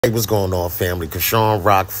Hey, what's going on, family? Chrisean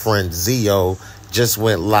Rock friend Zio just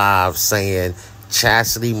went live saying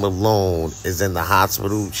Chastity Malone is in the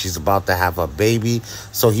hospital. She's about to have a baby.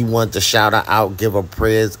 So he wanted to shout her out, give her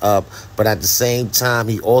prayers up. But at the same time,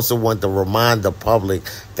 he also wanted to remind the public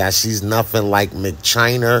that she's nothing like Mc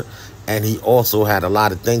Chyna. And he also had a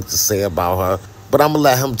lot of things to say about her. But I'm going to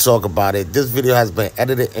let him talk about it. This video has been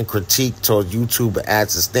edited and critiqued towards YouTube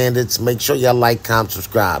ads and standards. Make sure y'all like, comment,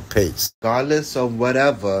 subscribe. Peace. Regardless of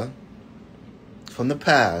whatever from the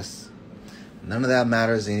past, none of that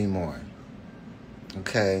matters anymore.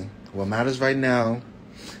 Okay? What matters right now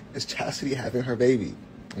is Chastity having her baby.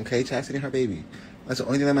 Okay? Chastity and her baby. That's the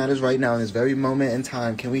only thing that matters right now in this very moment in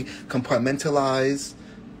time. Can we compartmentalize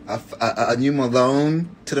a new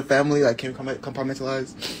Malone to the family? Like, can we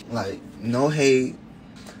compartmentalize? Like, no hate.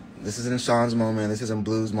 This isn't Sean's moment. This isn't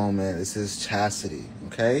Blue's moment. This is Chastity,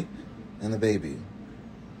 okay? And the baby,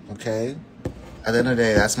 okay? At the end of the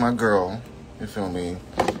day, that's my girl. You feel me?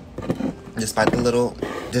 Despite the little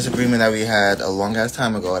disagreement that we had a long-ass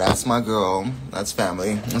time ago, that's my girl. That's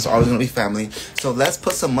family. That's always gonna be family. So let's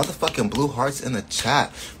put some motherfucking blue hearts in the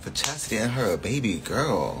chat for Chastity and her baby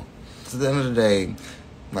girl. So at the end of the day,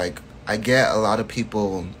 like, I get a lot of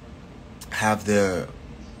people have their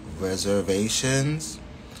reservations,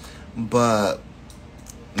 but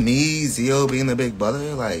me, Zio, being the big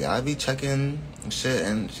brother, like, I be checking shit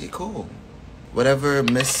and she cool. Whatever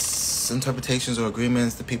misinterpretations or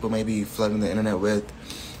agreements that people may be flooding the internet with,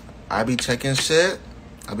 I be checking shit.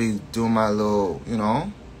 I be doing my little, you know,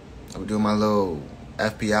 I be doing my little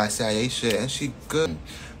FBI, CIA shit, and she good.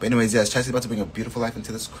 But anyways, yes, Chastity's about to bring a beautiful life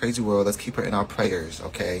into this crazy world. Let's keep her in our prayers,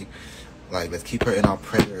 okay? Like, let's keep her in our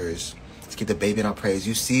prayers. Let's keep the baby in our prayers.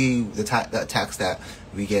 You see the attacks that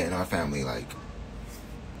we get in our family. Like,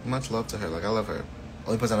 much love to her. Like, I love her.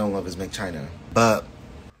 Only person I don't love is Mc Chyna. But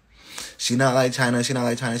she not like Chyna. She not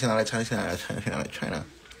like Chyna. She not like Chyna. She not like Chyna. She not like Chyna.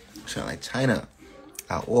 She not like Chyna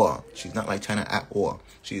at all. She's not like Chyna at all.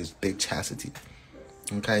 She is big Chastity.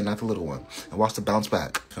 Okay, not the little one. And watch the bounce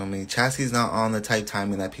back. I mean, Chastity's not on the type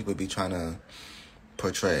timing that people be trying to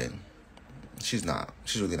portray. She's not.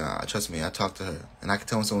 She's really not. Trust me, I talk to her. And I can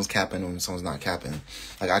tell when someone's capping and when someone's not capping.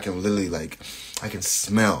 Like, I can literally, like, I can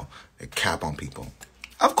smell a cap on people.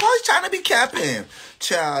 Of course, trying to be capping.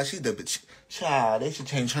 Child, she's the bitch. Child, they should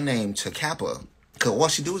change her name to Kappa. Because all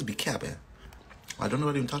she do is be capping. I don't know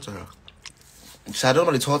how to even talk to her. Child, I don't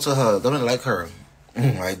really talk to her. Don't really like her.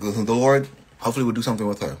 Like, the Lord, hopefully we'll do something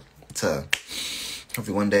with her. To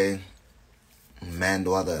hopefully one day mend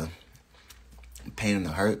all the pain and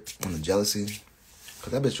the hurt and the jealousy.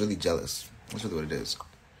 Because that bitch really jealous. That's really what it is.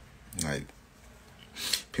 Like,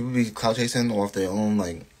 people be clout chasing off their own,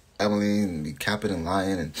 like, Emily, and be capping and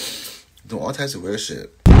lying and doing all types of weird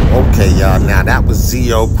shit. Okay, y'all. Now, that was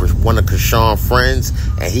Zio, one of Chrisean's friends,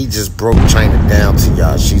 and he just broke Chyna down to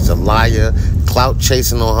y'all. She's a liar, clout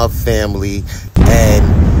chasing on her family,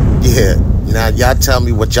 and yeah. Now, y'all tell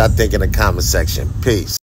me what y'all think in the comment section.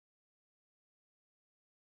 Peace.